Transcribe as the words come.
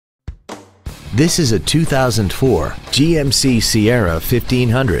This is a 2004 GMC Sierra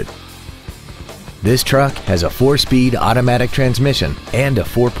 1500. This truck has a 4-speed automatic transmission and a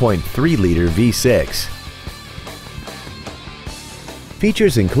 4.3-liter V6.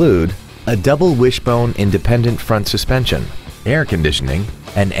 Features include a double wishbone independent front suspension, air conditioning,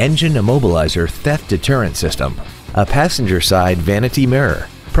 an engine immobilizer theft deterrent system, a passenger side vanity mirror,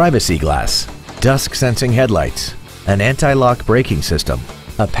 privacy glass, dusk sensing headlights, an anti-lock braking system,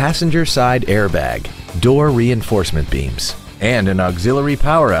 a passenger side airbag, door reinforcement beams, and an auxiliary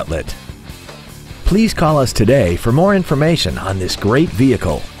power outlet. Please call us today for more information on this great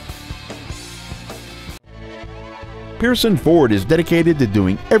vehicle. Pearson Ford is dedicated to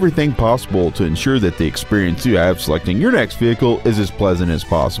doing everything possible to ensure that the experience you have selecting your next vehicle is as pleasant as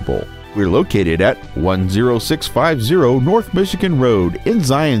possible. We're located at 10650 North Michigan Road in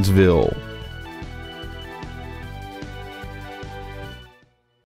Zionsville.